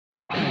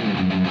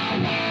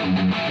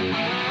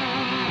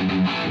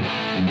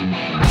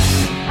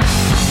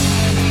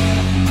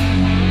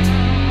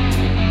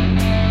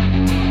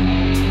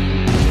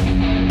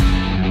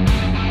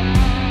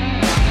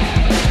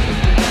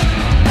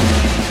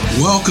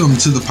Welcome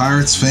to the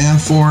Pirates Fan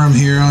Forum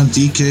here on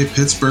DK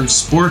Pittsburgh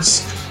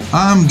Sports.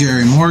 I'm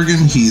Gary Morgan.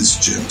 He's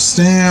Jim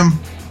Stamm.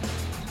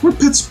 We're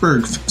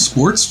Pittsburgh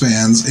sports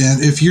fans,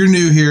 and if you're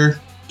new here,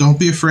 don't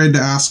be afraid to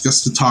ask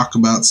us to talk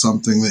about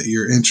something that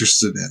you're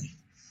interested in.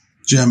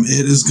 Jim,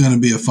 it is going to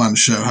be a fun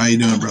show. How you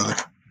doing, brother?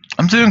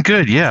 I'm doing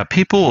good. Yeah,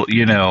 people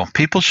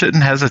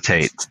shouldn't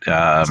hesitate.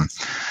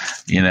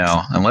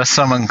 Unless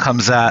someone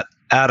comes at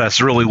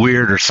us really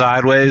weird or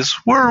sideways,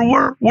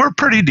 we're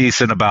pretty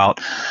decent about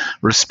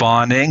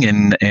responding,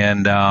 and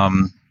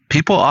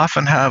people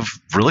often have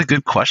really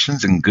good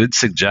questions and good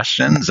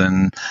suggestions,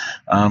 and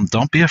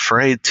don't be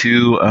afraid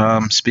to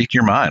speak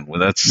your mind. Well,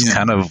 that's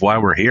kind of why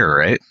we're here,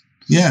 right?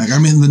 Yeah, I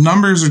mean, the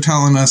numbers are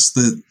telling us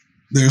that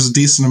there's a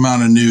decent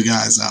amount of new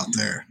guys out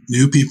there,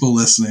 new people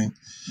listening.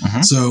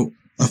 Mm-hmm. So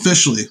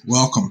officially,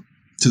 welcome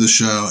to the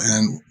show.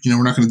 And,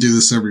 we're not going to do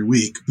this every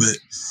week, but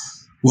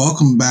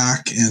welcome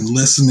back and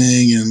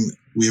listening, and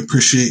we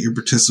appreciate your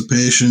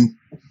participation.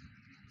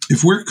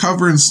 If we're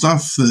covering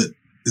stuff that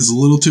is a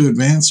little too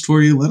advanced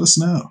for you, let us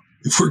know.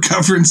 If we're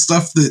covering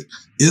stuff that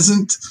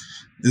isn't,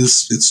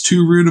 it's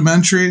too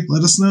rudimentary,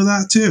 let us know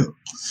that too.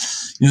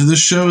 This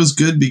show is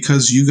good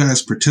because you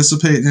guys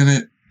participate in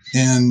it,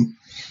 and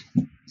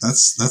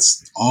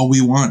that's all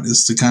we want,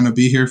 is to kind of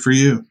be here for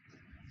you.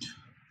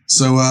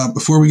 So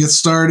before we get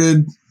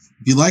started,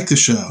 if you like the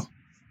show,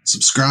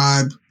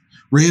 subscribe,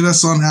 rate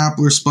us on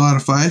Apple or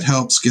Spotify. It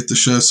helps get the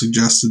show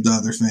suggested to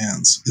other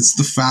fans. It's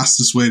the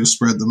fastest way to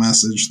spread the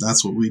message.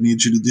 That's what we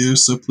need you to do,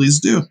 so please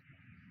do.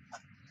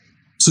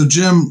 So,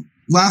 Jim,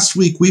 last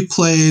week we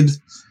played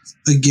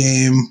a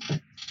game,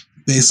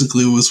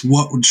 basically it was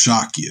what would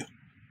shock you.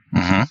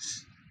 Mm-hmm.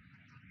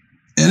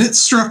 And it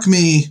struck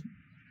me,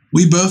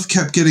 we both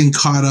kept getting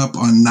caught up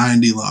on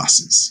 90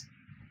 losses.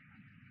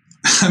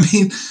 I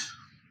mean,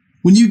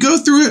 when you go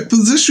through it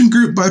position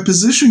group by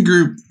position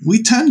group,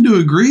 we tend to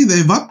agree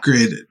they've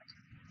upgraded.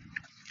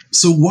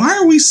 So why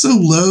are we so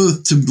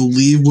loath to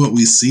believe what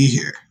we see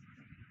here?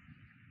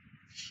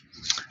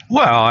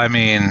 Well, I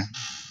mean,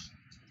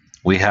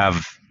 we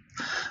have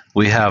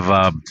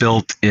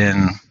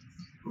built-in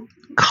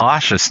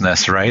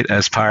cautiousness, right,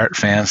 as Pirate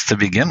fans to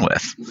begin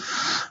with.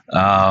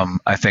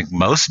 I think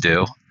most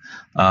do.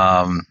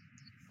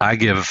 I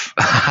give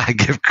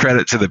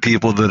credit to the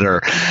people that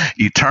are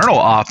eternal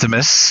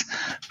optimists,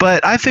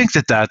 but I think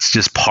that that's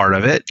just part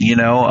of it.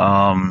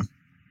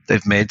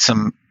 They've made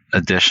some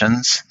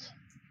additions,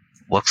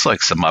 looks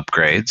like some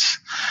upgrades,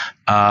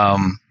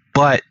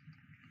 but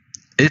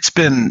it's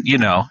been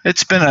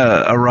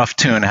a rough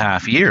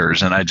 2.5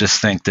 years, and I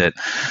just think that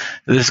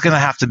there's going to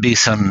have to be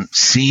some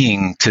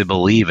seeing to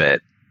believe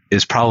it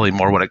is probably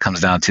more what it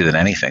comes down to than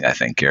anything, I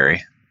think,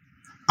 Gary.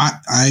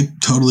 I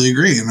totally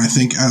agree, and I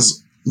think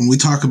when we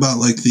talk about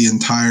like the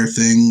entire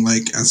thing,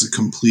 like as a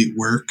complete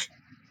work,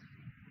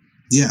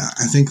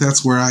 I think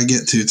that's where I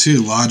get to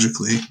too,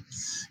 logically.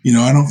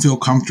 I don't feel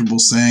comfortable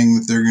saying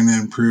that they're going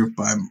to improve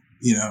by,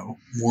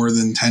 more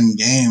than 10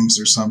 games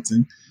or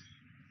something.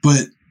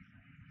 But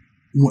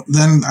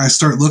then I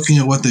start looking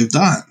at what they've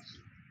done.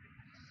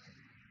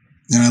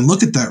 And I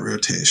look at that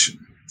rotation,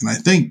 and I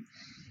think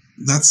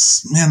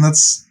that's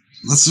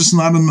just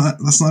not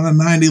a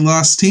 90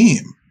 loss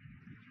team.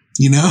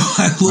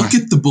 I look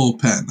at the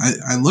bullpen.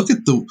 I look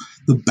at the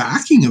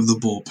backing of the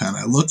bullpen.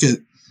 I look at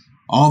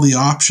all the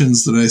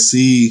options that I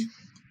see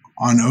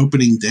on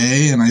opening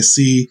day, and I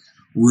see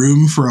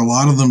room for a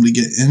lot of them to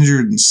get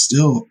injured and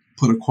still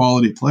put a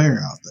quality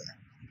player out there.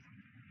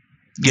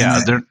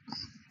 Yeah,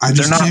 I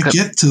just can't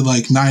get to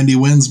like 90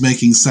 wins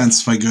making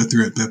sense if I go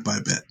through it bit by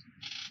bit.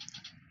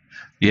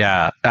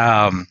 Yeah,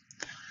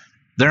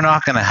 they're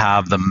not going to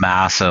have the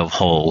massive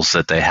holes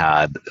that they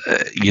had,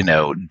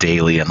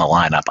 daily in the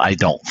lineup, I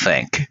don't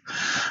think.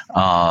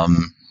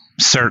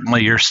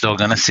 Certainly, you're still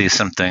going to see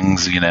some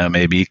things,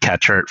 maybe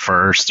catcher at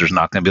first. There's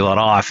not going to be a lot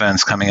of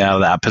offense coming out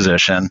of that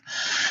position.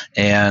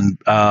 And,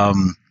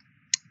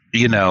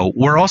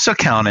 we're also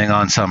counting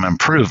on some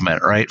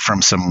improvement, right,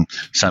 from some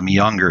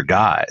younger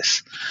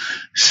guys.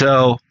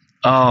 So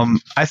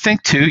I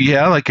think, too,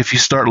 like if you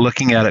start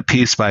looking at it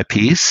piece by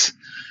piece,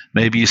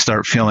 maybe you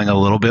start feeling a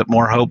little bit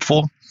more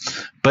hopeful.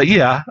 But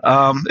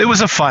it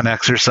was a fun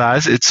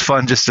exercise. It's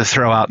fun just to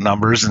throw out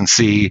numbers and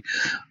see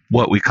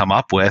what we come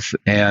up with.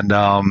 And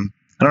I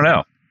don't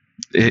know.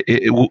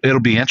 It'll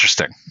be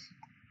interesting.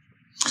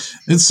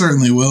 It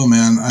certainly will,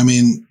 man. I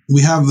mean,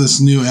 we have this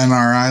new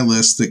NRI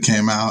list that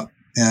came out.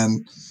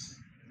 And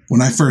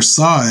when I first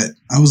saw it,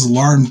 I was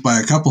alarmed by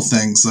a couple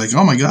things. Like,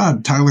 oh my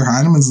God, Tyler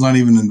Heineman's not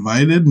even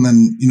invited. And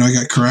then, I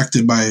got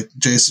corrected by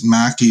Jason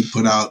Mackey,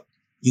 put out,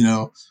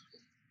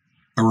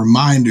 a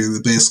reminder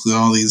that basically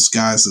all these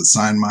guys that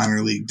sign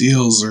minor league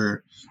deals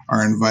are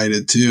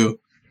invited too.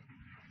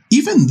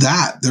 Even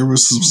that, there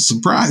was some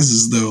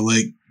surprises though.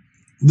 Like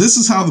this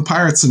is how the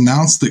Pirates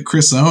announced that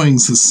Chris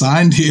Owings has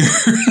signed here.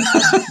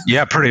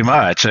 Yeah, pretty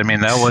much. I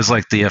mean, that was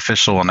like the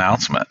official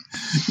announcement.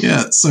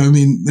 Yeah, so I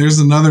mean, there's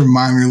another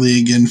minor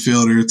league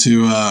infielder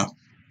to,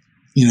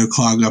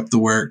 clog up the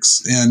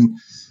works. And,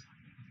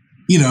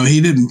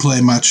 he didn't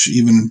play much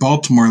even in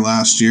Baltimore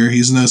last year.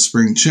 He's no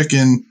spring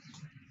chicken.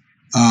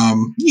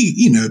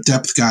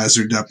 Depth guys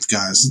are depth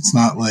guys. It's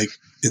not like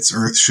it's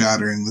earth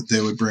shattering that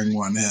they would bring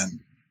one in.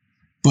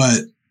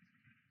 But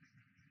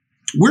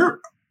where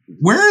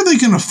are they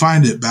going to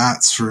find at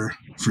bats for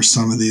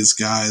some of these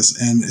guys?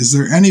 And is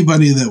there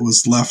anybody that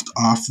was left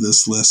off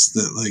this list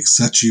that like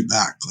sets you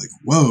back? Like,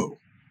 whoa.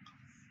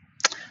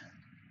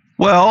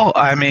 Well,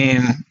 I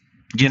mean,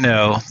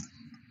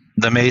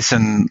 the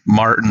Mason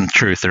Martin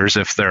truthers,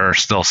 if there are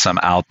still some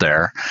out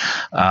there,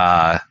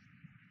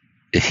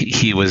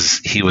 he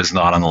was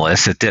not on the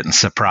list. It didn't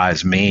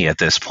surprise me at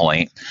this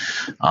point.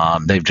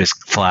 They've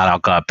just flat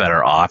out got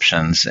better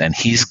options, and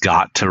he's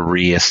got to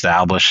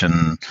reestablish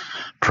and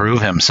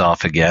prove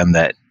himself again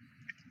that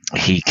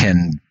he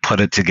can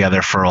put it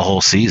together for a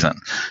whole season.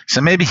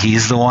 So maybe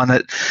he's the one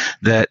that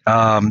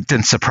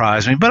didn't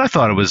surprise me, but I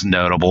thought it was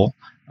notable.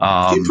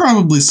 He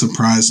probably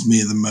surprised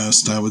me the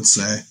most, I would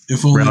say,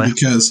 if only really?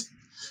 because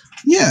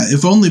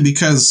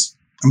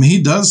I mean,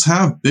 he does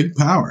have big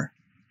power,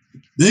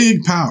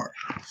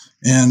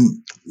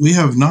 and we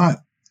have not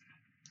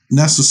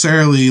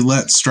necessarily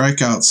let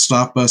strikeouts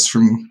stop us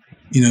from,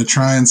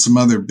 trying some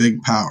other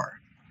big power.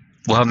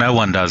 Well, no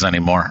one does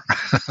anymore,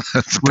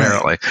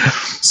 apparently. Right.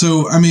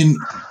 So, I mean,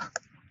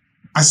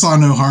 I saw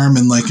no harm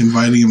in like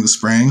inviting him to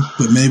spring,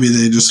 but maybe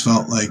they just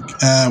felt like,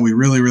 we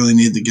really, really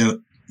need to get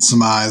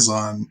some eyes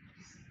on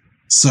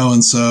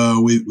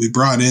so-and-so. We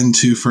brought in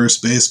 2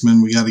 first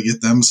basemen. We got to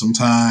get them some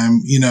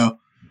time.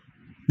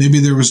 Maybe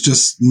there was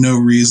just no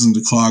reason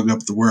to clog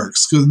up the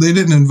works because they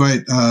didn't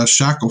invite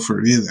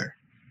Shackelford either,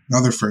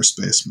 another first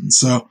baseman.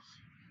 So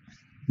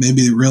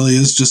maybe it really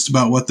is just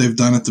about what they've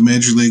done at the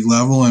major league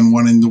level and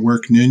wanting to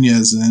work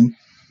Nunez in.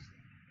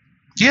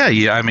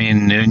 Yeah. I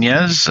mean,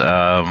 Nunez,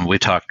 we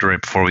talked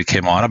right before we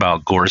came on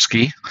about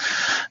Gorski.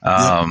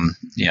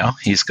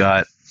 He's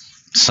got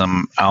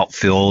some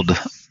outfield,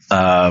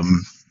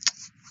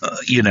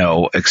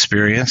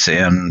 experience,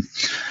 and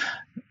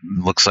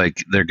looks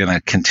like they're going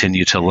to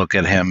continue to look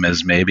at him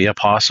as maybe a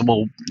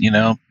possible,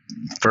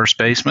 first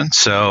baseman.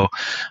 So,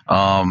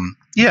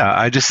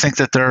 I just think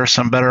that there are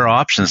some better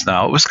options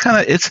now. It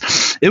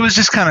was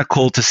just kind of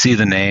cool to see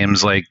the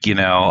names like,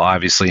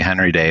 obviously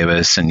Henry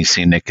Davis, and you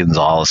see Nick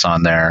Gonzalez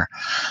on there.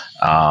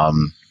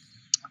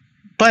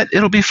 But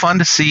it'll be fun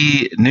to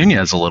see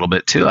Nunez a little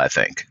bit too, I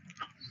think.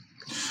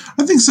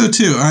 I think so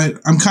too.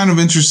 I'm kind of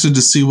interested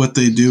to see what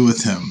they do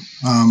with him.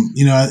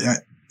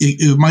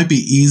 It might be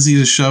easy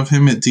to shove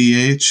him at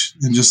DH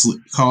and just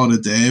call it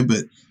a day,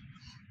 but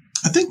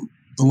I think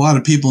a lot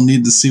of people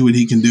need to see what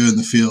he can do in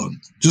the field.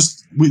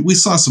 Just we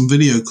saw some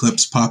video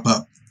clips pop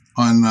up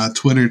on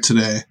Twitter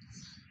today.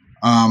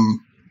 I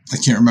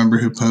can't remember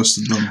who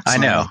posted them. So. I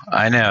know.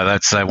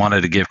 I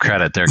wanted to give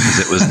credit there because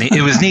it was neat.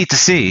 It was neat to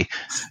see.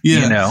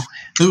 Yeah,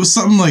 it was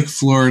something like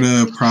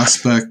Florida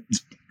Prospect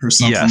or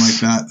something like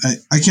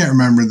that. I can't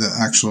remember the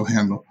actual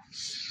handle,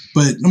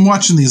 but I'm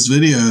watching these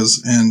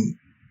videos and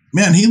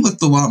man, he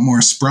looked a lot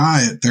more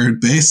spry at third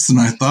base than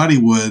I thought he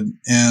would,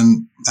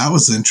 and that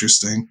was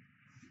interesting.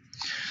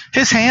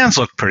 His hands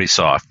look pretty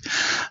soft.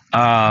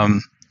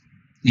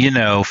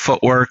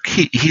 Footwork.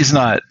 He's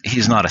not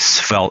a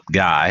svelte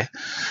guy.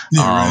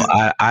 Yeah,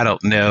 right. I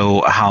don't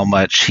know how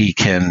much he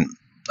can.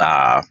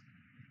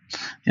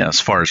 As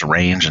far as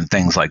range and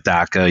things like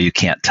that go, you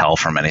can't tell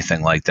from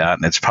anything like that,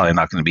 and it's probably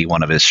not going to be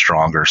one of his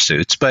stronger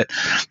suits. But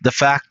the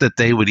fact that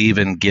they would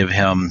even give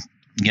him,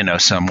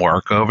 some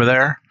work over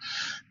there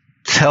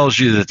tells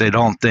you that they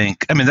don't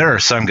think. I mean, there are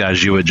some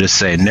guys you would just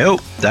say,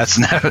 nope, that's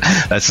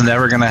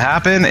never going to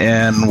happen,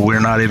 and we're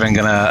not even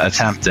going to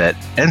attempt it.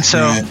 And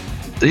so, right.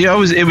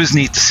 It was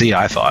neat to see,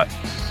 I thought.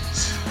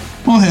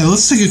 Well, hey,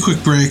 let's take a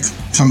quick break,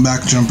 come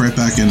back, jump right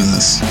back into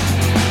this.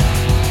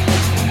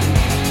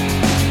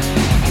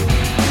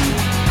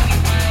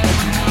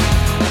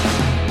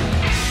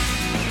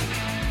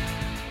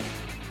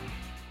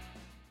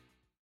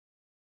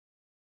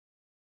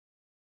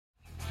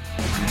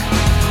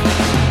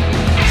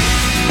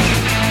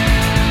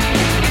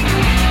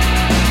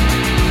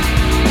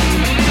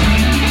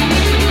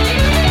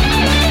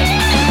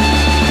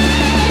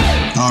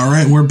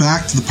 We're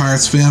back to the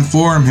Pirates Fan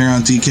Forum here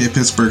on DK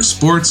Pittsburgh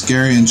Sports.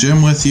 Gary and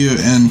Jim with you,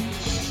 and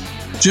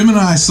Jim and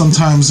I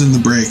sometimes in the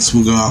breaks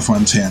will go off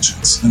on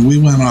tangents, and we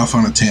went off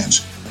on a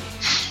tangent.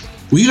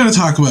 We got to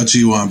talk about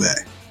Ji-hwan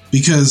Bae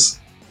because,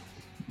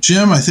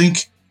 Jim, I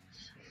think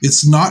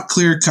it's not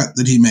clear cut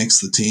that he makes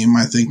the team.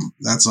 I think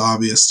that's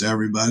obvious to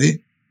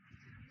everybody.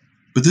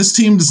 But this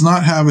team does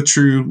not have a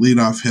true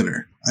leadoff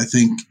hitter. I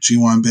think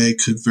Ji-hwan Bae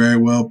could very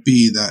well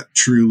be that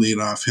true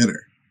leadoff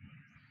hitter.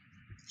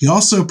 He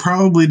also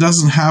probably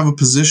doesn't have a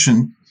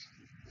position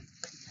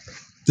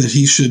that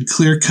he should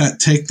clear-cut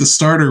take the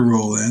starter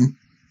role in.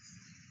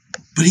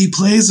 But he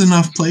plays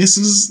enough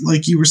places,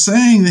 like you were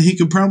saying, that he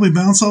could probably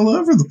bounce all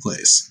over the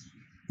place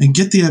and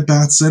get the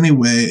at-bats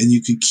anyway, and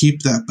you could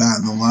keep that bat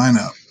in the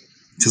lineup.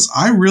 Because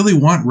I really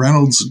want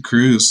Reynolds and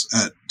Cruz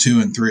at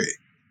 2 and 3.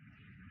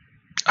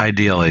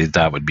 Ideally,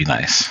 that would be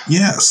nice.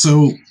 Yeah,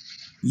 so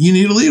you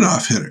need a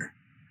leadoff hitter.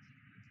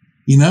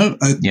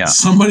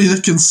 Somebody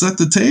that can set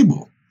the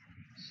table.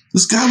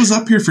 This guy was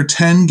up here for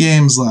 10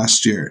 games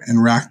last year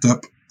and racked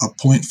up a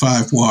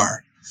 .5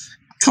 WAR.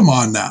 Come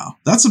on now.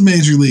 That's a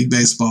Major League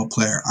Baseball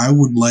player I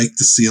would like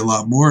to see a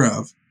lot more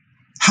of.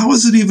 How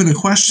is it even a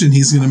question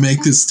he's going to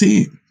make this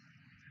team?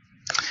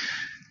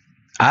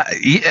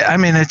 I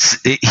mean,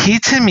 he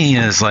to me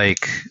is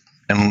like,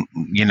 and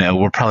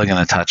we're probably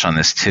going to touch on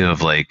this too,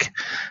 of like,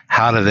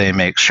 how do they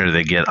make sure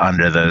they get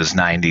under those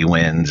 90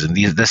 wins? And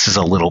this is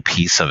a little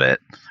piece of it,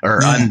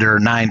 or under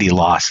 90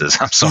 losses.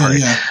 I'm sorry,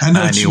 I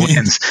know 90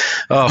 wins.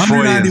 Oh, under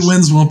Freudian, 90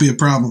 wins won't be a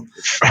problem.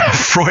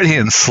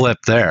 Freudian slip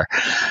there.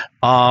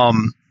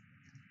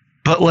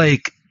 But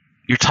like,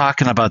 you're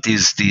talking about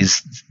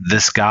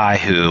this guy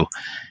who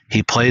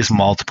he plays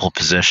multiple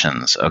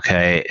positions,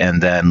 okay,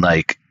 and then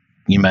like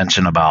you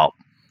mentioned about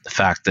the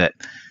fact that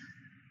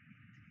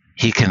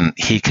he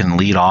can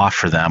lead off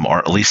for them, or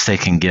at least they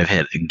can give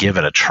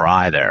it a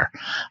try there.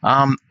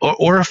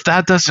 Or if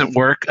that doesn't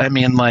work, I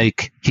mean,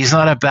 like, he's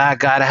not a bad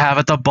guy to have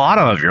at the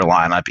bottom of your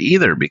lineup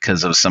either,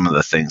 because of some of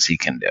the things he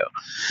can do.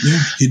 Yeah,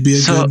 he'd be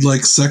a good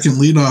like second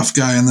leadoff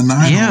guy in the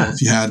 9 hole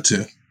if you had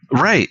to.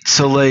 Right.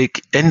 So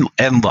like, and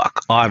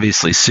look,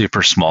 obviously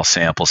super small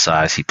sample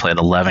size. He played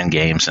 11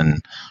 games in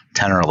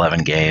 10 or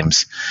 11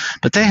 games,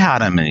 but they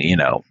had him in,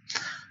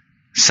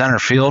 center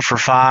field for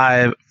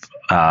 5,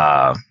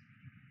 I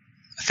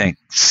think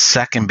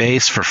second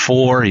base for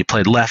 4. He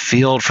played left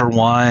field for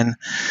 1.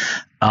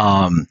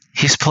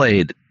 He's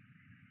played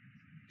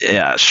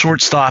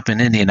shortstop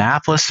in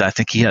Indianapolis. I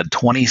think he had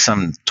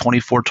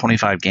 24,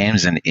 25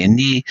 games in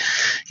Indy.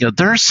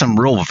 There's some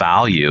real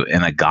value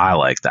in a guy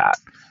like that.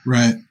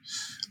 Right.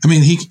 I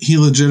mean, he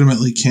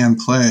legitimately can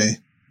play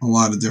a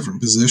lot of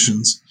different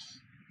positions.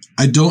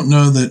 I don't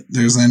know that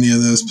there's any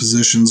of those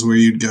positions where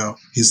you'd go,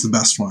 he's the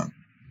best one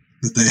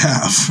that they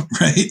have,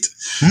 right?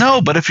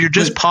 No, but if you're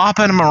just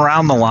popping him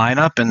around the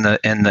lineup in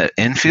the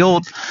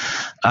infield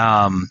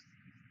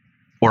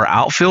or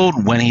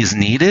outfield when he's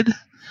needed,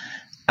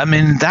 I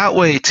mean, that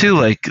way too,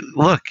 like,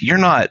 look, you're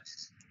not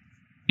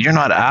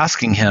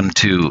asking him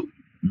to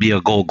be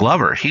a Gold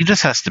Glover. He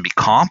just has to be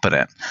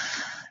competent,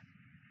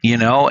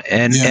 and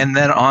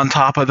then on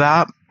top of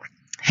that,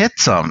 hit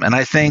some. And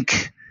I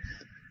think,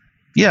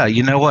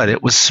 you know what?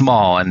 It was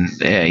small, and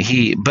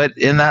but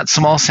in that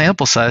small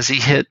sample size, he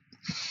hit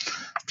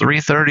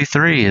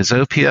 333. His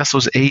OPS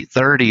was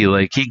 830.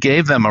 Like, he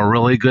gave them a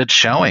really good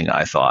showing,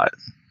 I thought.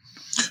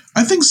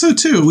 I think so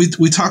too.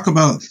 We talk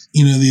about,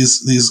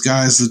 these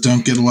guys that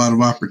don't get a lot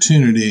of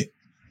opportunity.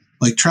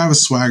 Like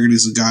Travis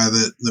Swaggerty's a guy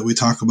that we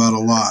talk about a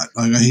lot.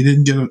 Like, he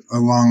didn't get a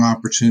long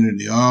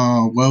opportunity.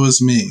 Oh, woe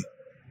is me.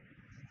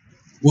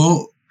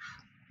 Well,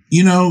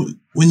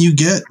 when you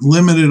get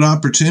limited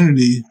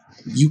opportunity,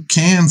 you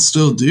can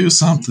still do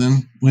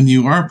something when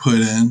you are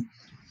put in.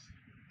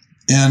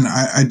 And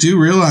I do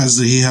realize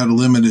that he had a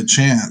limited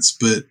chance,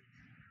 but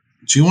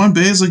Ji-hwan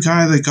Bae is a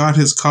guy that got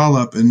his call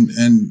up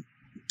and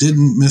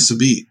didn't miss a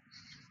beat.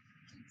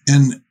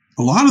 And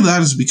a lot of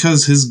that is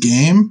because his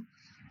game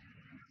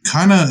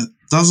kind of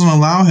doesn't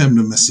allow him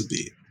to miss a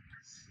beat.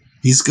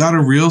 He's got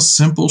a real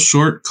simple,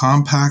 short,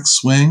 compact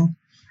swing.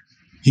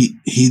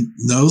 He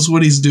knows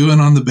what he's doing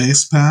on the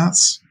base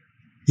paths.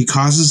 He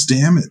causes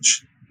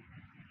damage.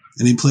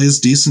 And he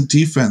plays decent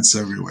defense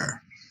everywhere.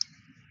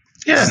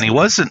 Yeah, and he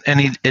wasn't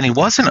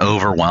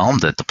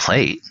overwhelmed at the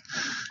plate.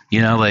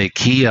 Like,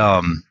 he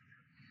again,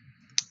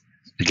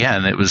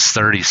 it was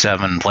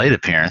 37 plate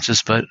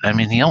appearances, but I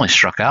mean, he only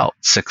struck out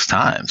 6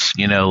 times.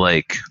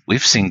 Like,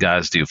 we've seen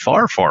guys do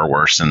far, far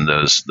worse in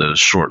those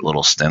short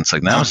little stints.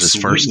 Like, that was his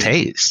first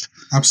taste.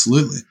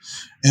 Absolutely.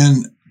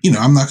 And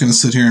I'm not going to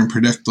sit here and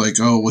predict like,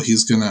 oh, well,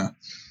 he's gonna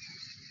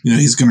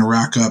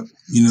rack up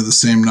the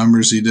same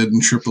numbers he did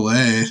in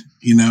AAA,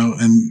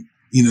 and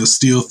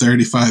steal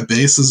 35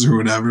 bases or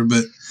whatever.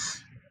 But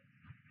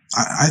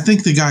I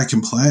think the guy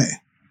can play.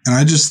 And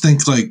I just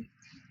think, like,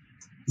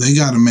 they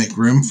got to make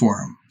room for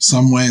him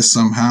some way,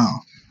 somehow.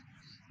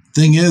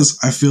 Thing is,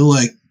 I feel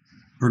like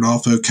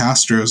Rodolfo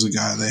Castro is a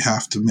guy they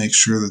have to make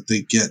sure that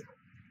they get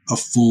a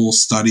full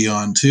study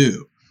on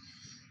too.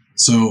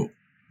 So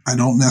I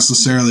don't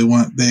necessarily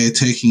want Bae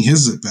taking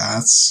his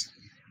at-bats,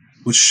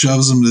 which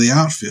shoves him to the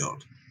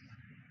outfield.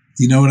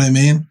 You know what I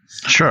mean?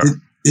 Sure.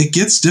 It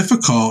gets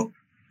difficult,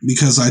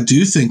 because I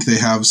do think they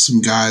have some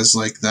guys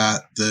like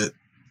that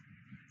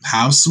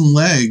have some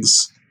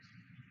legs.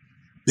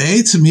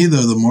 Bae, to me,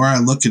 though, the more I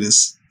look at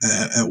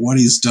at what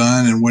he's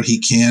done and what he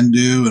can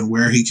do and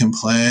where he can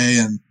play,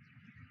 and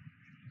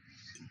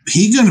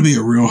he's going to be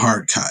a real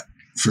hard cut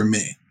for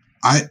me.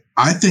 I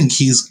think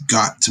he's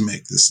got to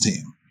make this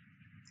team.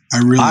 I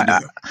really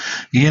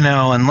do.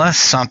 Unless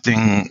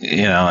something,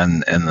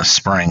 in the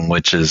spring,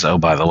 which is, oh,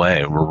 by the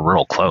way, we're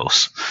real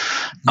close.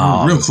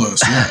 We're real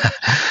close, yeah.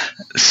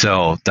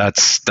 So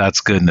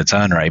that's good in its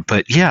own right.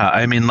 But yeah,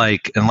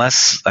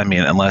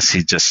 unless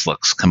he just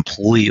looks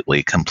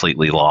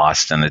completely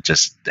lost and it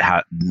just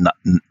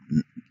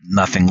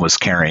nothing was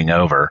carrying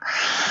over,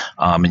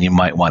 and you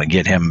might want to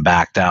get him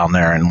back down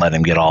there and let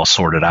him get all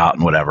sorted out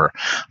and whatever.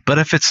 But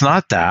if it's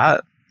not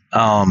that,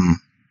 I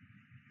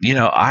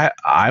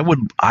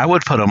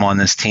would put him on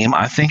this team.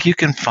 I think you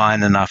can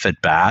find enough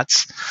at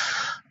bats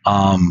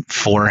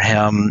for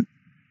him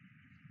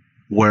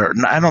where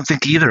I don't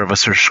think either of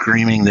us are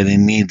screaming that he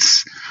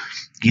needs,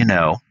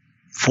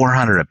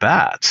 400 at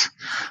bats.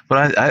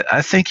 But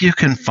I think you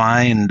can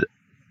find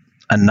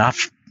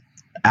enough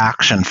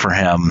action for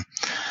him.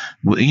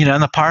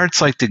 And the Pirates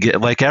like to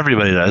get, like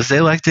everybody does,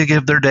 they like to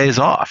give their days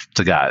off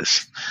to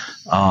guys.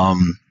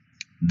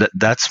 It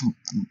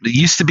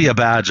used to be a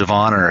badge of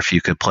honor if you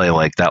could play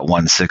like that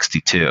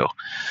 162.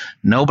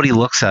 Nobody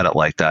looks at it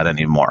like that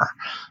anymore.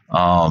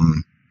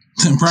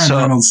 Brian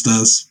Reynolds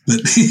does,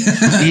 but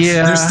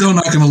yeah, they're still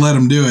not going to let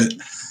him do it.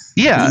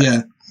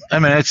 Yeah. I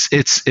mean,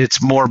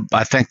 it's more.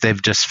 I think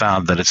they've just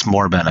found that it's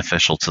more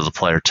beneficial to the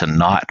player to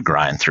not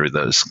grind through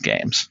those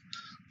games.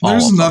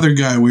 There's another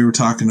guy we were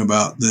talking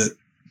about that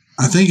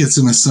I think it's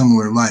in a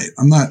similar light.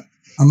 I'm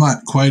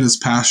not quite as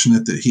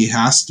passionate that he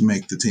has to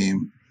make the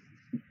team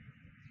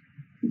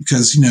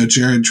because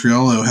Jared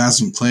Triolo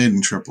hasn't played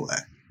in AAA,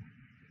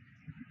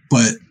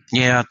 but.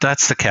 Yeah,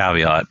 that's the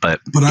caveat,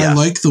 but yeah.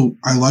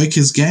 I like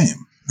his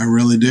game. I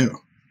really do.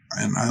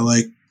 And I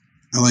like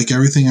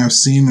everything I've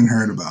seen and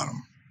heard about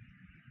him.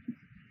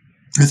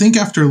 I think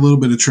after a little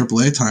bit of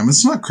AAA time,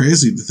 it's not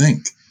crazy to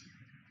think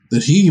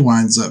that he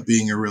winds up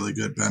being a really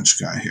good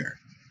bench guy here.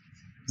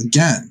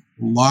 Again,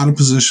 a lot of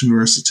position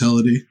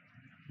versatility,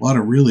 a lot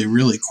of really,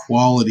 really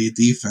quality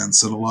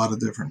defense at a lot of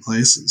different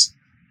places.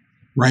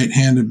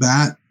 Right-handed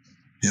bat,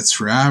 hits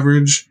for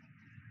average.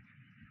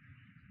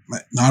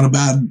 Not a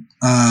bad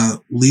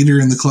leader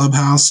in the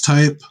clubhouse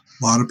type.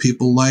 A lot of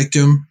people like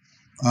him.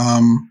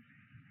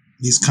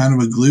 He's kind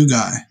of a glue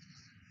guy.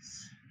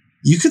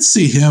 You could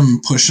see him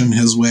pushing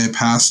his way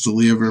past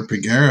Oliver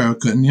Peguero,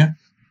 couldn't you?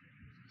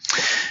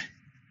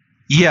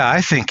 Yeah,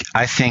 I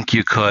think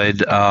you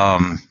could.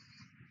 And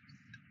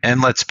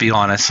let's be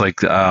honest,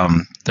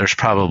 there's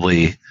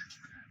probably,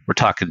 we're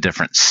talking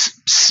different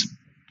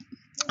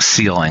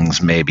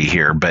ceilings maybe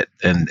here, but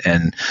and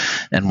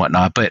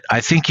whatnot. But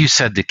I think you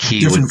said the key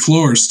different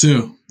floors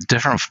too.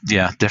 Different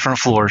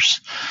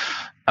floors.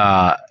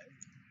 But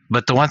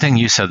the one thing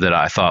you said that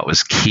I thought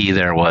was key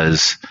there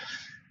was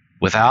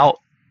without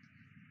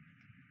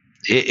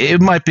it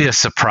might be a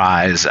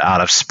surprise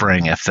out of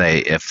spring if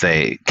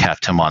they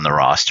kept him on the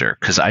roster,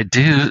 because I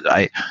do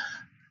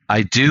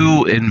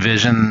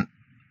envision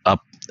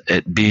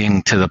it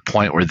being to the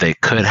point where they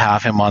could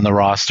have him on the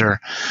roster,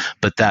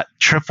 but that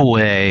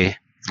AAA,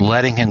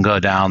 letting him go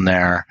down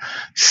there,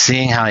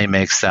 seeing how he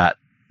makes that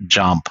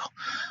jump,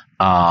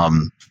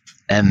 and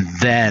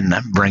then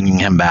bringing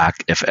him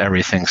back if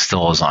everything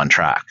still is on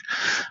track.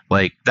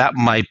 Like, that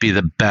might be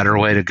the better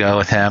way to go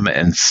with him,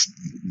 and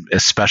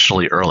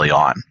especially early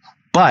on.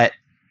 But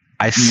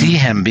I see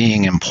him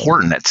being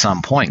important at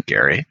some point,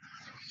 Gary.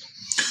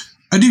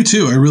 I do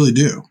too. I really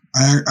do.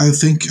 I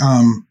think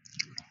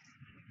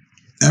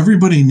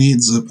everybody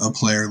needs a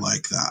player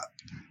like that.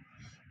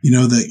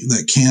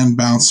 That can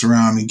bounce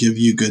around and give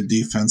you good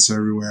defense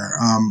everywhere.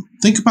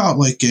 Think about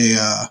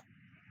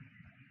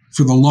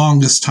for the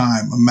longest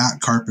time, a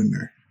Matt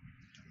Carpenter.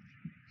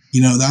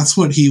 That's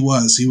what he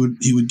was. He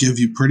would give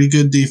you pretty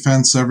good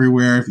defense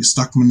everywhere. If you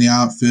stuck him in the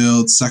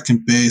outfield,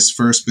 second base,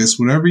 first base,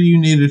 whatever you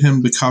needed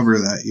him to cover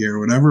that year,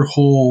 whatever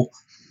hole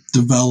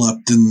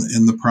developed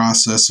in the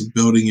process of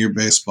building your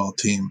baseball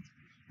team,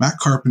 Matt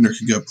Carpenter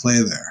could go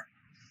play there.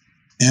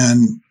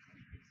 And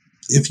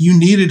if you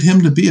needed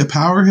him to be a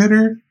power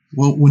hitter,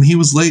 well, when he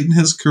was late in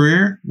his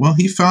career, well,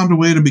 he found a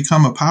way to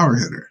become a power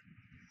hitter.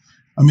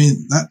 I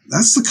mean,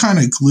 that's the kind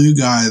of glue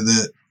guy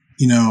that,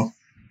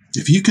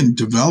 if you can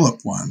develop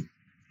one,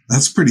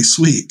 that's pretty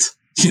sweet,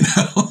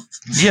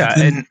 Yeah,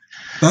 and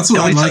that's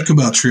what I like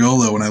about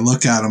Triolo. When I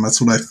look at him,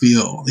 that's what I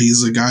feel.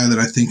 He's a guy that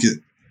I think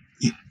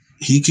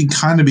he can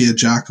kind of be a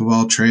jack of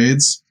all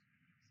trades,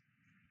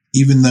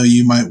 even though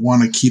you might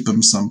want to keep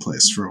him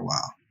someplace for a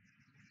while.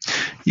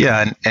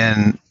 Yeah,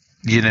 and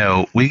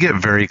we get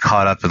very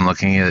caught up in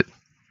looking at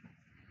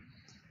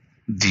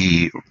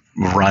the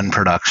run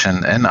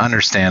production, and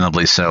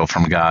understandably so,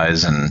 from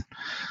guys and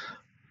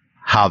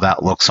how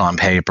that looks on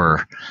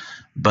paper.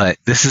 But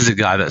this is a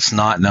guy that's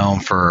not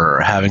known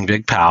for having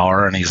big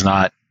power, and he's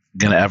not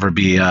going to ever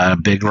be a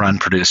big run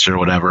producer or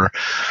whatever.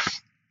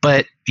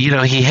 But, he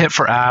hit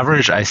for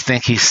average. I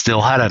think he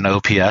still had an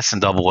OPS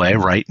in AA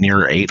right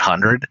near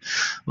 800.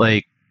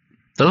 Like,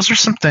 those are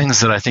some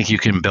things that I think you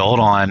can build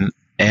on.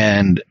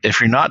 And if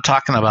you're not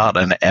talking about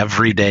an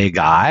everyday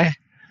guy,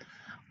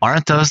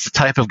 aren't those the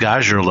type of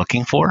guys you're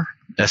looking for?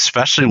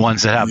 Especially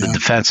ones that have the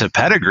defensive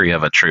pedigree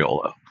of a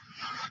Triolo.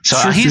 So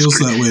sure feels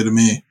that way to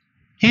me.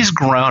 he's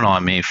grown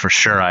on me for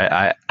sure.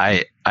 I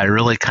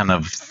really kind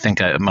of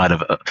think I might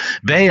have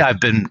Bay. I've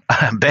been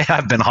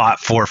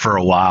hot for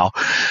a while,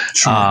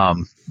 Sure.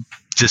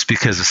 Just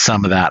because of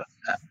some of that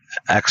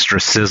extra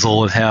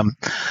sizzle with him.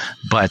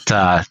 But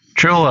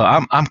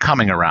Trillo, I'm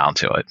coming around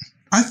to it.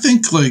 I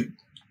think, like,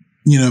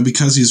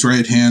 because he's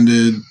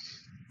right-handed,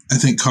 I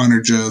think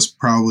Connor Joe's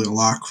probably a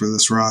lock for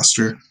this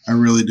roster. I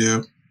really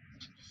do.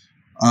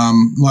 A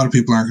lot of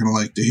people aren't going to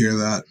like to hear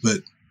that, but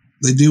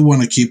they do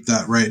want to keep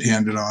that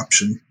right-handed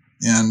option.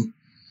 And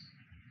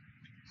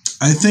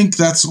I think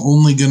that's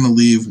only going to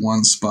leave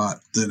one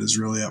spot that is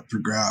really up for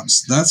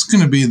grabs. That's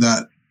going to be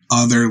that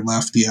other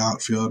lefty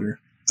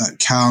outfielder, that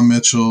Cal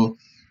Mitchell,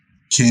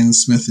 Kane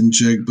Smith and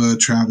Jigba,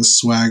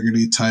 Travis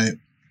Swaggerty type.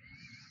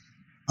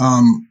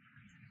 I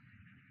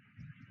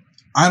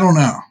don't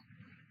know.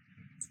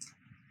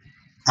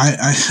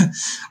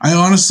 I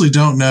honestly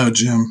don't know,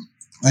 Jim.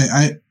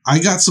 I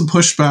got some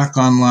pushback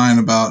online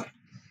about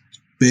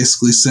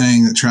basically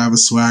saying that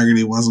Travis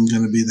Swaggerty wasn't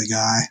going to be the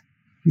guy,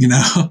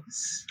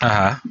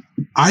 Uh-huh.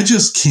 I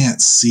just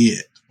can't see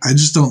it. I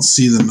just don't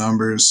see the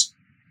numbers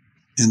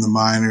in the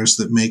minors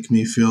that make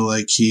me feel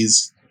like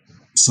he's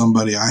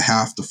somebody I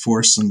have to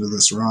force into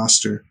this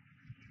roster.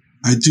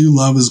 I do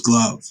love his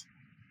glove,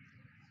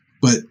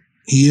 but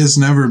he has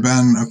never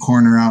been a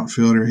corner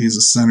outfielder. He's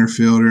a center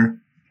fielder,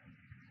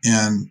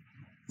 and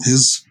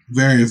his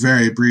very,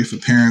 very brief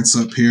appearance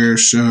up here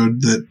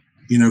showed that,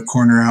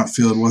 corner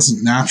outfield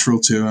wasn't natural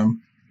to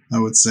him, I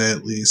would say,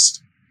 at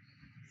least.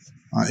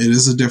 It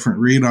is a different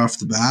read off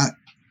the bat.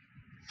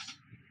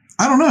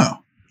 I don't know.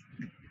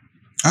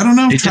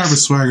 If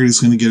Travis Swaggerty is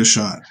going to get a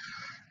shot.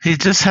 He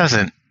just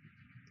hasn't,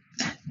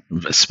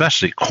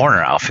 especially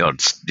corner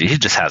outfield, he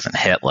just hasn't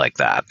hit like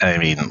that. I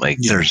mean,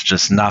 There's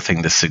just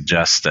nothing to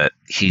suggest that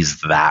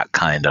he's that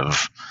kind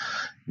of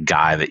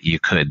guy that you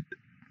could.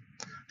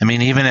 I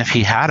mean, even if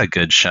he had a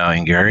good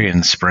showing, Gary,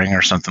 in spring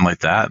or something like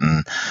that,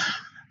 and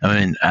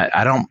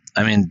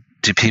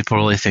do people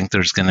really think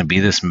there's going to be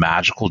this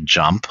magical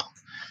jump?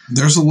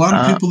 There's a lot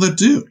of people that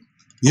do.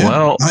 Yeah.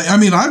 Well,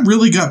 I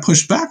really got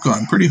pushed back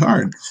on pretty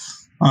hard.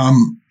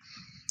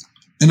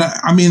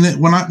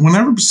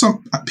 Whenever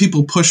some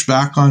people push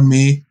back on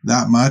me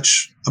that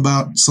much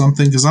about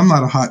something, because I'm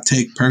not a hot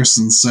take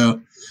person,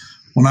 so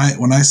when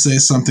I say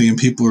something and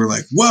people are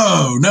like,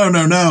 "Whoa, no,"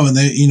 and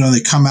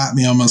they come at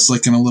me almost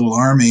like in a little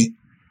army,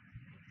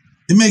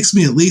 it makes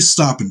me at least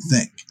stop and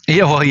think.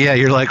 Yeah, well, yeah,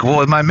 you're like,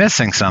 well, am I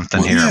missing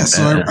something here? Yeah,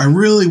 so I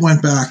really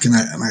went back and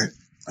I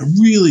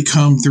really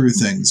combed through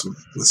things with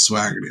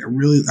Swaggerty. I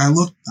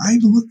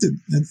even looked at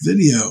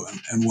video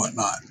and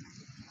whatnot.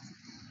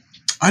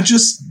 I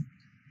just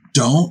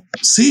don't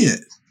see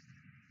it.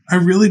 I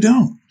really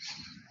don't.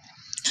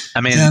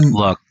 I mean,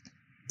 look,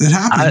 it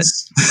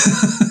happens.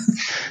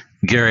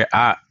 Gary,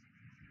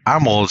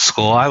 I'm old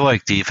school. I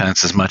like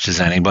defense as much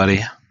as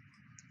anybody,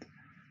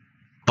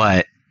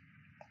 but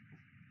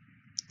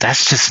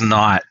that's just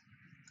not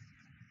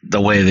the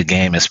way the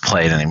game is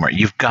played anymore.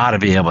 You've got to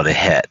be able to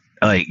hit.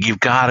 You've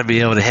got to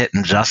be able to hit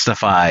and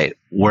justify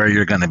where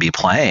you're going to be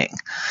playing.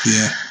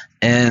 Yeah.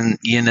 And,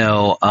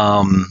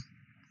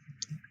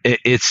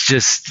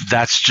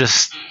 that's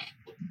just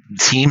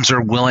teams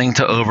are willing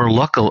to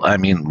overlook. I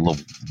mean,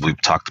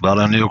 we've talked about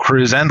O'Neal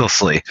Cruz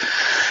endlessly.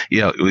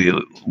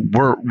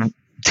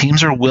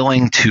 Teams are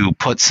willing to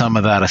put some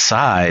of that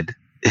aside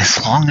as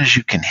long as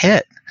you can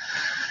hit.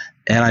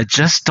 And I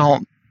just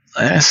don't.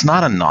 It's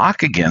not a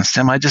knock against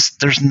him.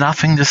 There's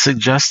nothing to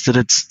suggest that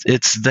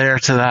it's there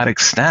to that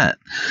extent.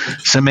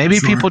 So maybe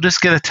people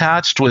just get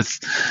attached with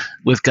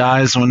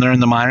guys when they're in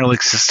the minor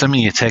league system,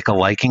 and you take a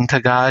liking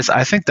to guys.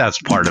 I think that's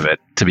part of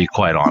it, to be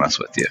quite honest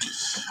with you.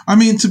 I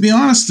mean, to be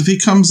honest, if he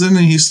comes in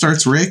and he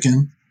starts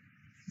raking,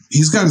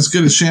 he's got as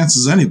good a chance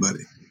as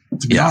anybody,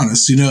 to be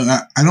honest.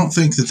 I don't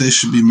think that they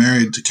should be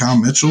married to Cal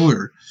Mitchell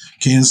or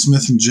Kane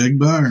Smith and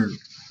Jigba or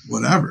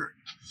whatever.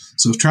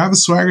 So if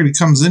Travis Swaggerty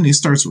comes in and he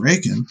starts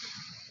raking,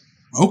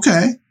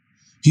 okay,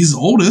 he's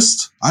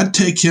oldest. I'd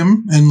take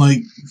him and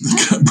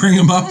bring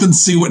him up and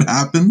see what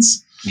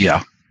happens.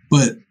 Yeah.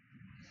 But,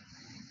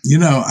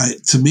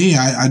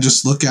 I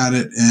just look at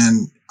it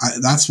and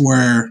that's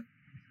where,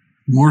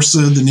 more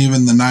so than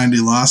even the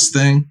 90 loss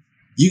thing,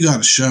 you got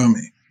to show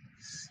me.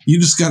 You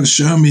just got to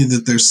show me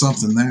that there's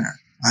something there.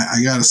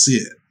 I got to see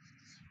it.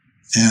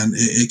 And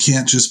it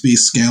can't just be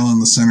scaling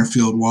the center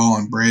field wall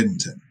in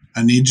Bradenton.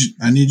 I need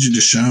you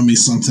to show me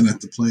something at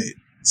the plate,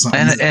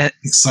 something that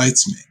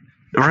excites me.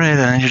 Right,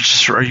 and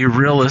are you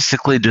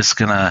realistically just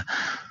gonna?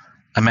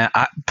 I mean,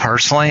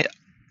 personally,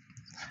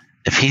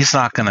 if he's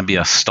not going to be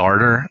a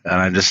starter, and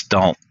I just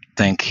don't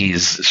think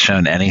he's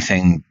shown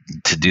anything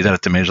to do that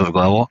at the major league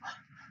level,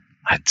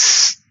 I'd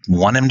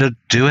want him to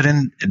do it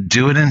in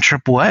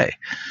AAA,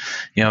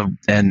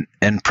 and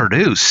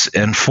produce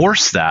and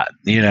force that.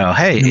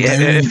 Hey,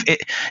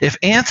 if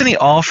Anthony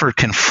Alford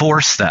can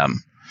force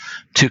them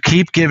to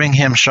keep giving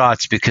him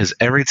shots, because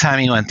every time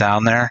he went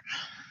down there,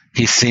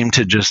 he seemed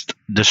to just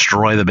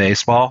destroy the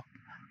baseball.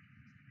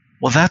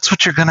 Well, that's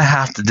what you're going to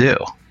have to do.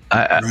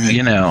 Right.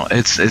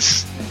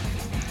 It's.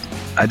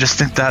 I just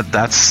think that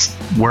that's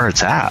where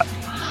it's at.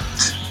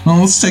 Well,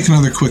 let's take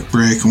another quick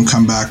break. When we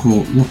come back,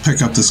 we'll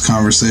pick up this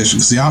conversation,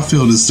 because the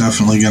outfield is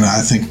definitely going to,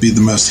 I think, be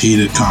the most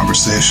heated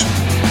conversation.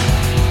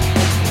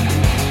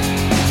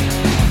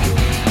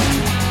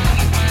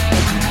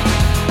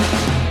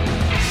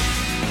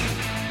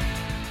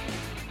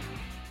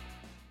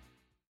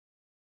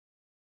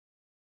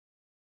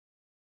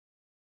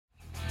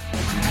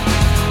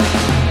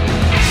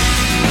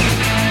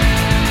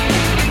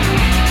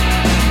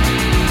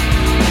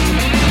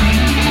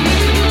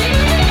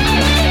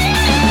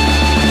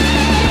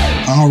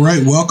 All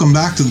right, welcome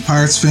back to the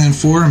Pirates Fan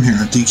Forum here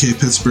at DK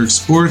Pittsburgh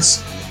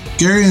Sports.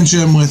 Gary and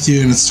Jim with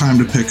you, and it's time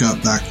to pick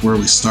up back where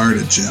we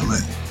started, Jim.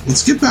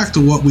 Let's get back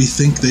to what we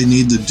think they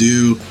need to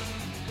do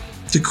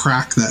to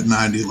crack that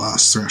 90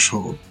 loss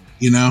threshold.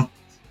 You know,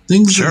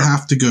 things that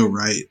have to go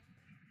right.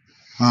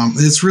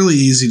 It's really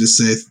easy to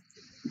say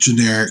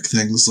generic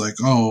things like,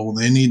 "Oh,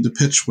 they need to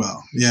pitch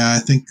well." Yeah, I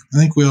think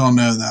we all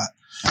know that.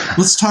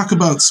 Let's talk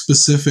about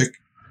specific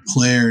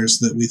players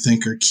that we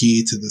think are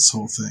key to this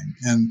whole thing,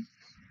 and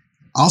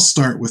I'll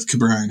start with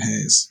Ke'Bryan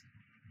Hayes.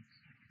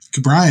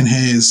 Ke'Bryan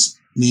Hayes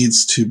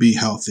needs to be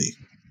healthy,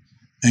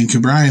 and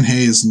Ke'Bryan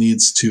Hayes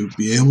needs to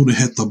be able to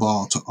hit the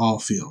ball to all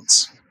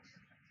fields.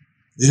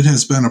 It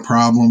has been a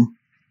problem,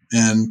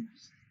 and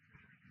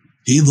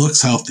he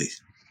looks healthy.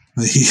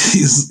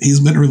 He's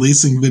been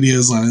releasing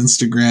videos on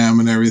Instagram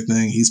and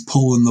everything. He's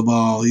pulling the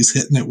ball. He's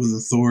hitting it with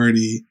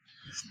authority.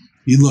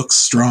 He looks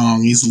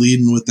strong. He's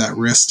leading with that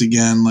wrist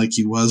again like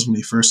he was when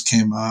he first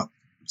came up.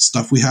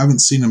 Stuff we haven't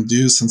seen him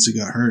do since he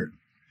got hurt.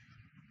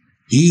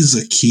 He's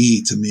a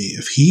key to me.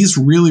 If he's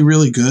really,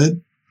 really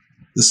good,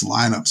 this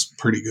lineup's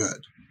pretty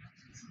good.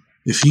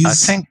 If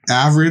he's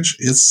average,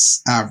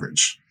 it's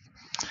average.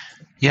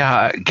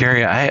 Yeah,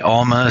 Gary, I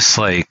almost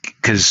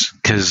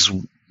because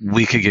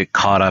we could get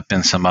caught up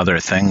in some other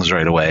things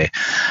right away.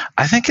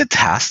 I think it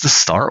has to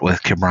start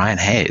with Ke'Bryan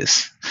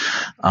Hayes.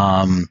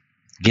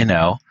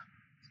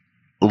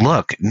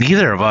 Look,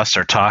 neither of us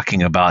are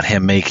talking about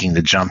him making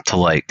the jump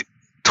to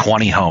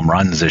 20 home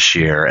runs this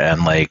year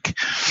and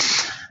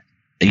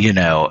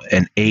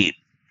an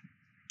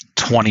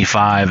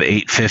 825,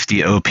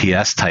 850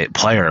 OPS type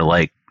player.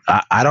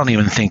 I don't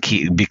even think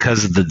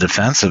because of the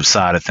defensive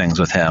side of things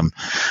with him,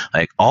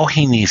 all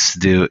he needs to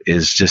do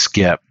is just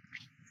get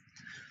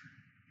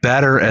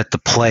better at the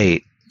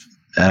plate.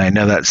 And I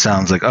know that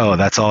sounds like, oh,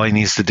 that's all he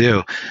needs to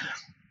do.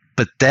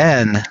 But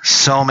then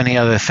so many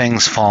other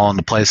things fall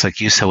into place, like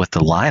you said, with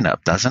the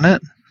lineup, doesn't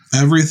it?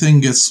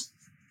 Everything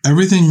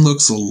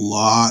looks a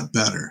lot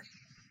better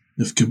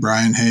if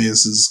Ke'Bryan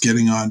Hayes is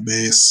getting on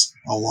base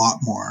a lot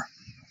more.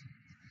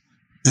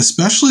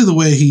 Especially the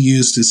way he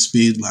used his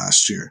speed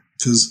last year,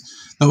 because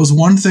that was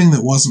one thing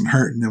that wasn't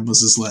hurting him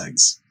was his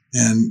legs.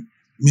 And,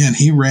 man,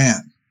 he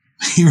ran.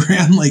 He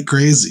ran like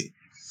crazy.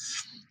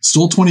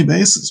 Stole 20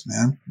 bases,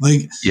 man.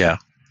 Yeah.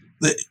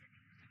 If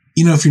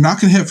you're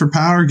not going to hit for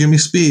power, give me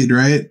speed,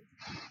 right?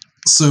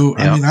 So,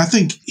 yep. I mean, I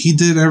think he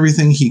did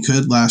everything he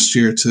could last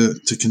year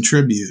to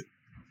contribute.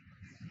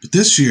 But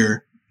this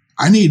year,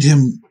 I need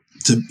him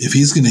to, if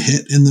he's going to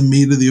hit in the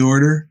meat of the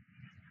order,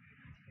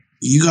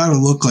 you got to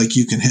look like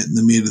you can hit in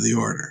the meat of the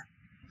order.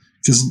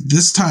 Because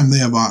this time they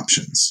have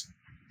options.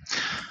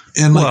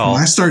 And when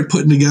I start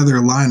putting together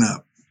a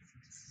lineup,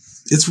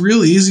 it's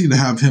really easy to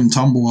have him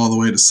tumble all the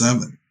way to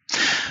 7.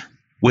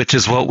 Which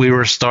is what we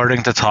were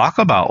starting to talk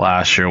about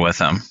last year with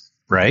him,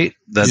 right?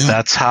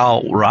 That's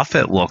how rough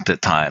it looked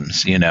at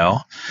times,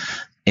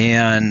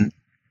 And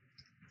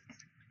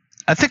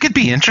I think it'd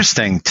be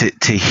interesting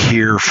to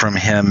hear from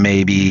him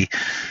maybe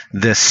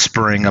this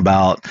spring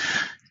about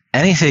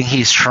anything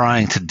he's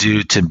trying to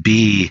do to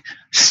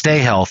stay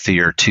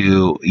healthier,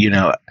 to,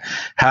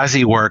 has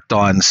he worked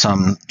on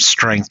some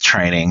strength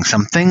training,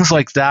 some things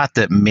like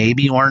that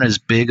maybe weren't as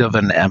big of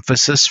an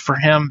emphasis for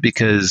him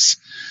because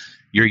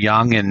you're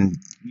young and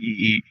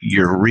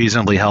you're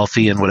reasonably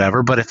healthy and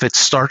whatever. But if it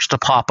starts to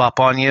pop up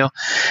on you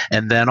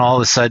and then all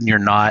of a sudden you're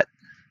not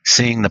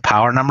seeing the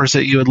power numbers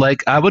that you would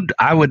like, I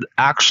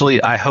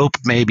hope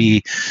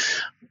maybe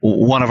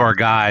one of our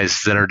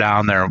guys that are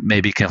down there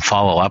maybe can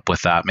follow up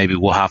with that. Maybe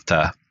we'll have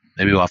to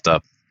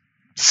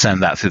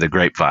send that through the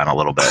grapevine a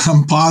little bit.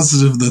 I'm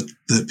positive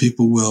that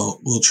people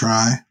will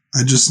try.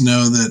 I just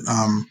know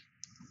that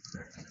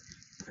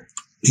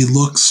he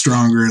looks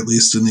stronger, at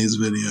least in these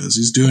videos.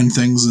 He's doing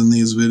things in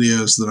these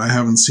videos that I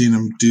haven't seen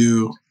him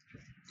do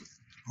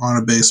on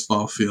a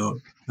baseball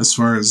field as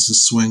far as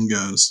his swing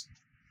goes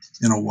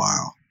in a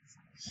while.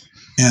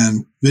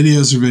 And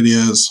videos are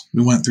videos.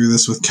 We went through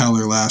this with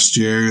Keller last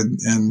year,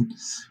 and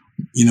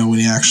when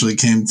he actually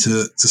came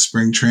to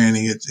spring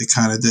training, it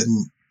kind of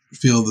didn't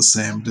feel the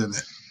same, did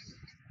it?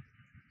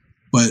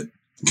 But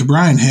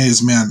Ke'Bryan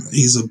Hayes, man,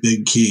 he's a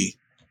big key.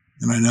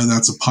 And I know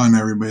that's a pun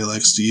everybody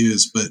likes to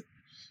use, but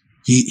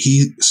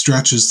he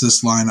stretches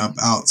this lineup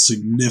out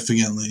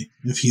significantly.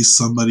 If he's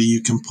somebody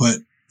you can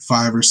put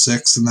 5 or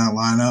 6 in that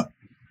lineup,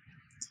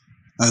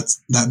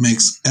 that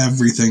makes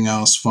everything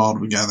else fall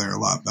together a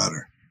lot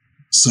better.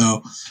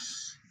 So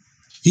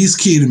He's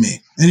key to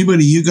me.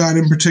 Anybody you got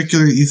in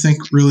particular that you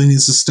think really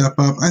needs to step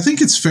up? I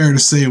think it's fair to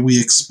say we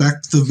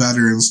expect the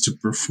veterans to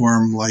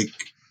perform like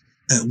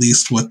at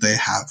least what they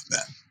have been.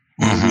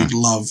 Or we'd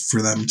love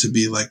for them to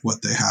be like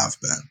what they have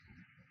been.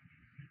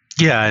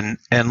 Yeah,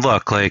 and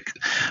look, like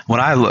when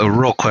I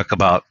real quick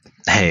about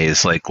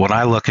Hayes, like when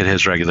I look at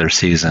his regular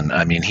season,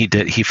 I mean,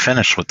 he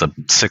finished with the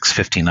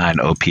 659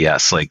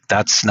 OPS. Like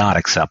that's not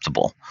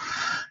acceptable.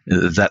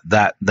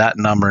 That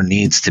number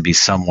needs to be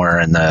somewhere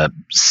in the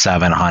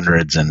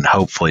 700s and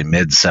hopefully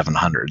mid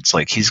 700s.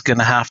 Like he's going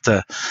to have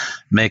to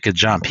make a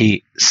jump.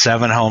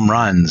 7 home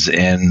runs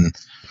in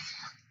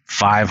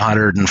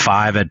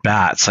 505 at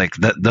bats. Like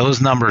those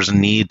numbers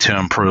need to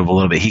improve a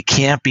little bit. He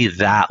can't be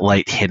that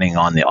light hitting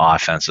on the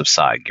offensive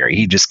side, Gary.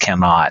 He just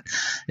cannot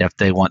if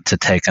they want to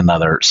take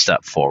another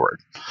step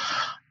forward.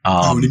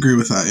 I would agree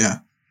with that. Yeah.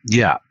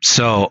 Yeah.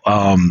 So,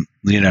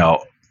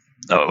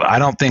 I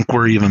don't think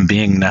we're even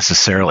being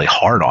necessarily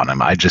hard on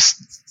him. I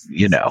just,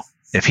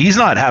 if he's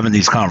not having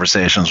these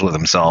conversations with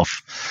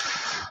himself,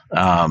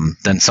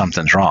 then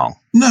something's wrong.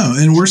 No,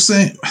 and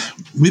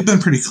we've been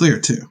pretty clear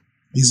too.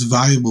 He's a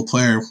valuable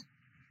player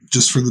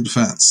just for the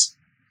defense.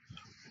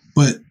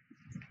 But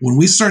when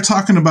we start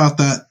talking about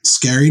that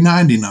scary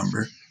 90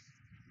 number,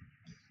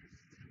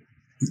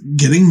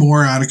 getting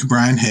more out of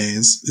Brian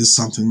Hayes is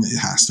something that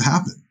has to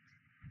happen.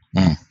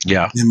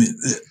 Yeah. I mean,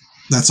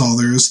 that's all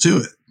there is to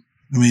it.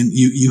 I mean,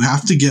 you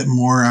have to get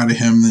more out of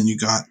him than you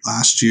got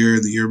last year,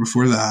 the year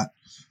before that.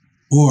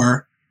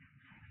 Or,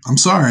 I'm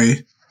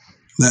sorry,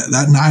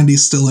 that 90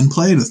 is still in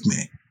play with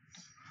me.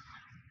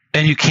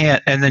 And you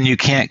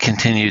can't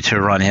continue to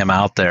run him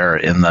out there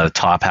in the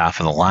top half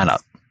of the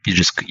lineup. You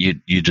just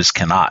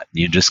cannot.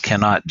 You just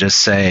cannot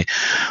just say,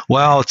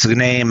 well, it's a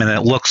name and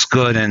it looks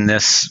good in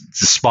this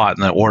spot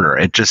in the order.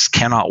 It just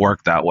cannot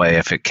work that way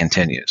if it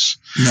continues.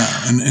 No,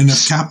 and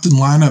if captain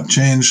lineup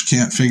change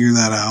can't figure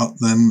that out,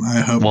 then I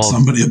hope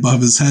somebody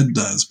above his head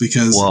does.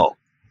 Because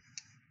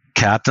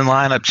captain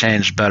lineup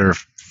change better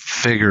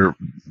figure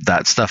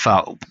that stuff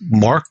out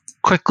more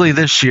quickly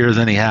this year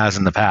than he has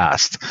in the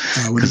past.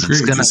 I would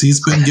agree because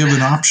he's been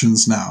given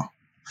options now.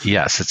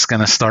 Yes, it's going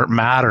to start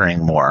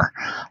mattering more.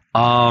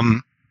 I'll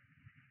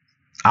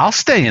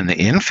stay in the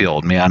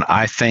infield, man.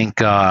 I think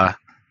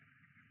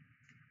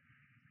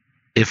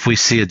if we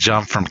see a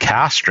jump from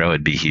Castro,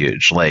 it'd be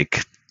huge.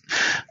 Like,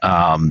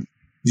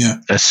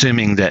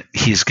 assuming that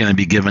he's going to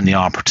be given the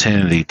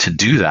opportunity to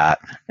do that,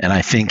 and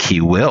I think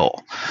he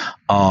will.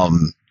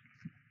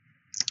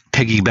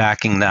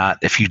 Piggybacking that,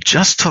 if you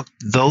just took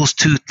those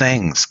two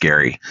things,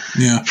 Gary,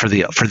 for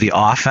the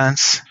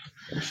offense,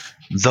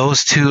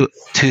 those two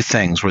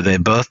things where they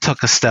both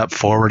took a step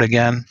forward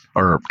again,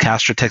 or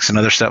Castro takes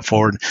another step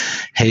forward,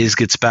 Hayes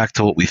gets back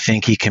to what we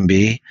think he can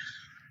be.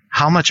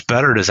 How much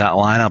better does that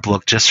lineup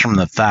look just from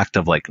the fact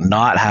of like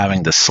not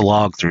having to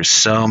slog through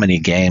so many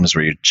games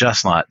where you're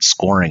just not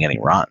scoring any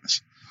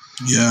runs?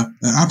 Yeah,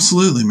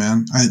 absolutely,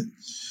 man.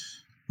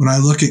 When I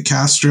look at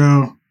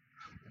Castro,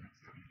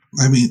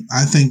 I mean,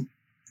 I think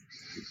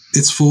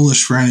it's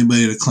foolish for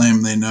anybody to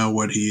claim they know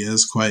what he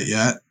is quite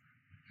yet.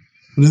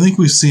 But I think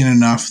we've seen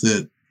enough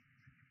that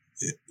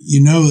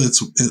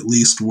it's at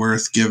least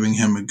worth giving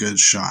him a good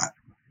shot.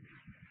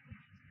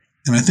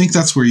 And I think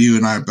that's where you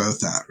and I are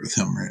both at with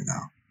him right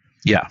now.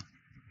 Yeah.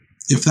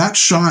 If that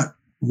shot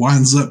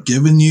winds up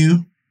giving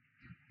you,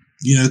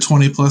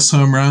 20 plus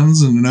home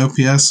runs and an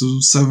OPS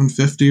of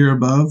 750 or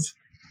above,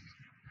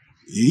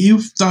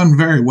 you've done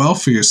very well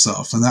for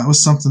yourself. And that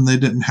was something they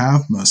didn't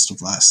have most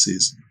of last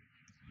season.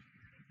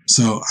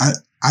 So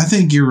I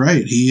think you're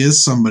right. He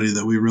is somebody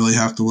that we really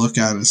have to look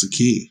at as a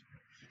key.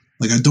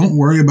 Like, I don't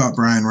worry about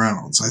Brian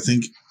Reynolds. I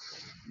think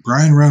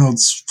Brian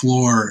Reynolds'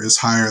 floor is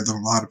higher than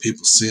a lot of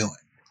people's ceiling.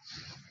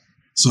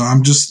 So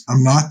I'm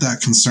not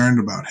that concerned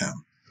about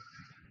him.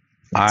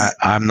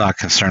 I'm not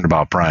concerned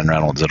about Brian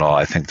Reynolds at all.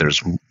 I think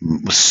there's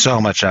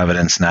so much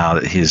evidence now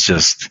that he's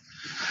just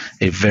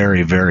a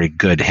very, very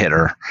good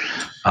hitter.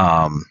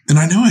 And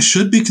I know I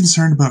should be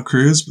concerned about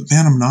Cruz, but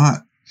man, I'm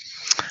not.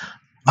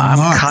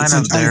 I'm kind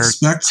of there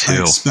too.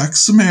 I expect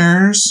some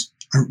errors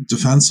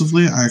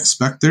defensively. I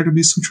expect there to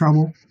be some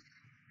trouble,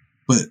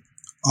 but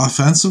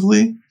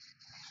offensively,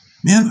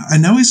 man, I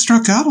know he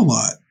struck out a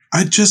lot.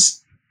 I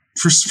just,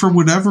 for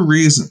whatever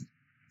reason,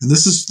 and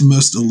this is the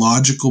most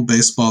illogical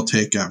baseball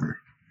take ever.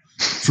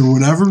 For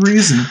whatever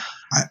reason,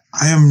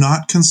 I am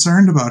not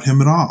concerned about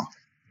him at all.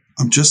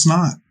 I'm just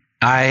not.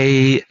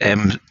 I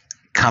am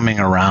coming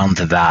around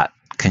to that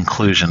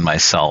conclusion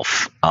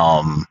myself.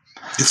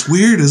 It's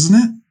weird, isn't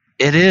it?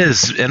 It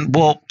is. And,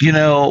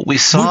 we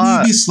saw...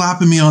 Wouldn't you be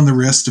slapping me on the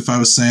wrist if I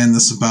was saying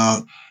this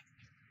about,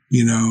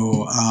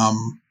 G1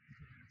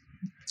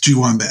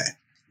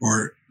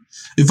 Or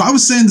if I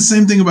was saying the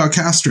same thing about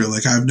Castro,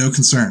 like, I have no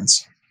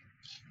concerns.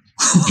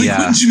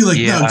 Wouldn't you be like,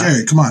 no,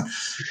 Gary, come on.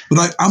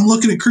 But I'm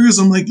looking at Cruz,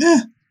 I'm like,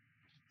 I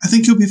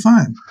think he'll be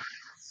fine.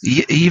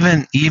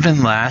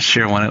 Even last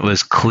year when it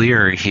was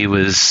clear he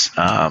was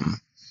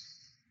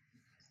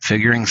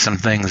figuring some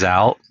things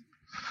out,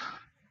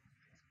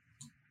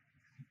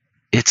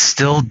 it's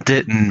still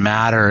didn't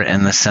matter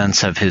in the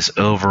sense of his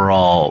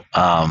overall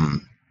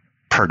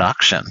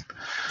production.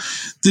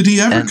 Did he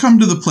ever come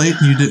to the plate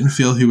and you didn't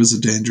feel he was a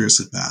dangerous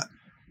at bat?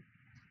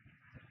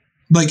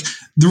 Like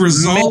the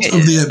result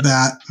of the at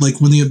bat,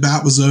 like when the at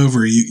bat was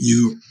over,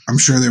 you I'm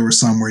sure there were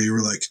some where you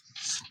were like,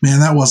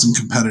 man, that wasn't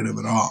competitive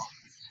at all.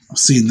 I've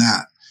seen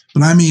that.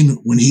 But I mean,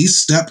 when he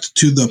stepped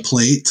to the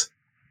plate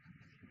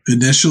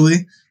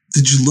initially,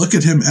 did you look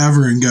at him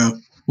ever and go,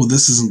 well,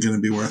 this isn't going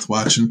to be worth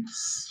watching?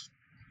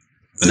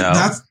 No.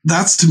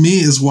 That's to me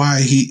is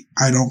why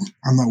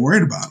I'm not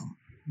worried about him,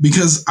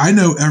 because I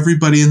know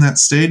everybody in that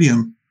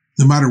stadium,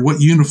 no matter what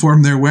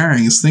uniform they're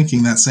wearing, is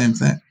thinking that same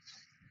thing.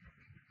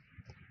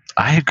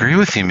 I agree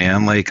with you,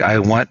 man. Like I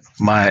want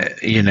my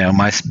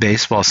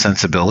baseball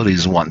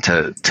sensibilities want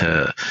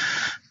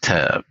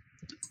to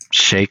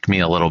shake me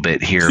a little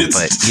bit here,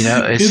 but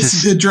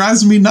it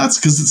drives me nuts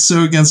because it's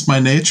so against my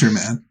nature,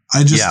 man.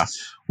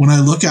 When I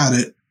look at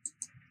it,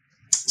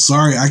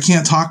 sorry, I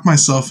can't talk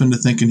myself into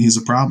thinking he's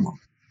a problem.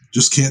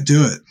 Just can't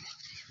do it.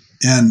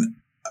 And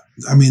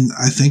I mean,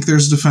 I think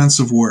there's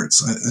defensive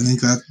warts. I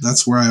think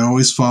that's where I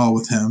always fall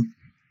with him.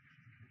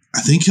 I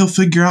think he'll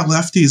figure out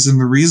lefties,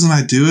 and the reason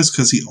I do is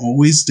because he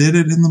always did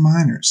it in the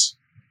minors.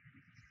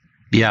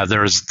 Yeah,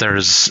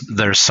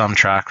 there's some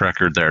track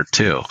record there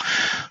too.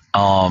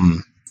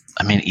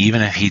 I mean,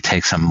 even if he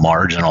takes a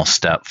marginal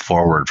step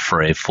forward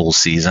for a full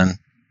season,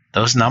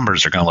 those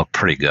numbers are going to look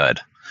pretty good.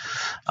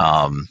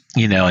 In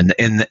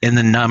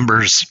the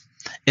numbers,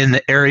 in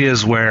the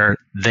areas where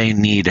they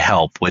need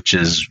help, which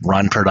is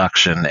run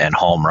production and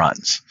home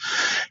runs.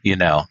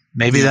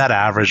 Maybe that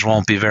average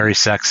won't be very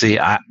sexy.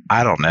 I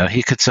don't know.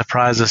 He could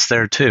surprise us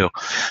there too.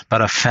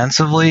 But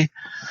offensively,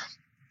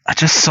 I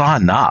just saw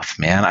enough,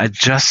 man. I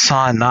just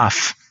saw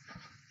enough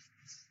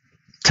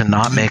to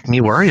not make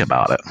me worry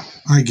about it.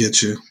 I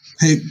get you.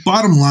 Hey,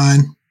 bottom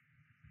line,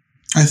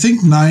 I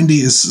think 90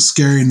 is a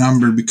scary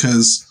number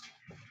because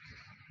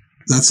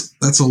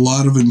that's a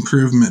lot of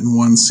improvement in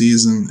one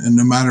season. And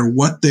no matter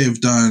what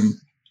they've done,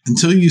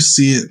 until you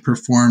see it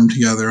perform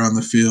together on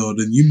the field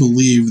and you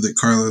believe that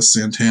Carlos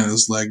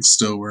Santana's legs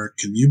still work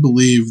and you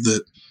believe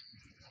that,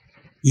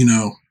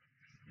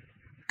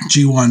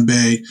 G1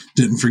 Bay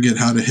didn't forget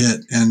how to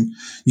hit, and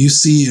you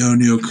see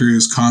O'Neal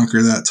Cruz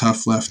conquer that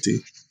tough lefty.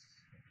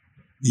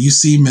 You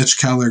see Mitch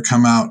Keller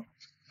come out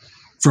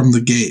from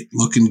the gate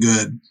looking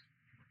good.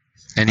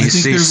 And you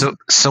see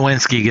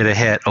Sawinski get a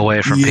hit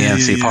away from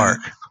PNC Park.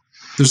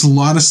 There's a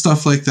lot of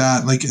stuff like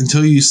that. Like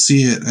until you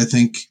see it, I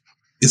think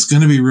it's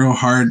going to be real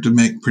hard to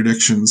make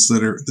predictions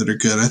that are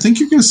good. I think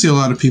you're going to see a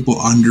lot of people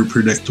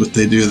under-predict what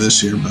they do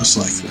this year, most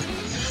likely.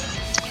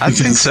 I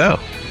think so.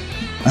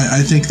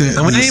 I think that.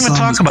 And we didn't even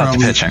talk about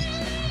the pitching.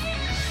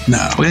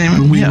 No,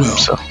 we will.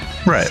 So,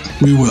 right.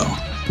 We will.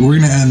 We're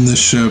going to end this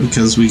show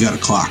because we got a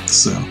clock,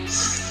 so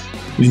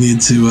we need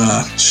to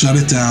shut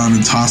it down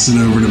and toss it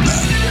over to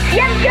bed.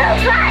 Let's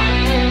go,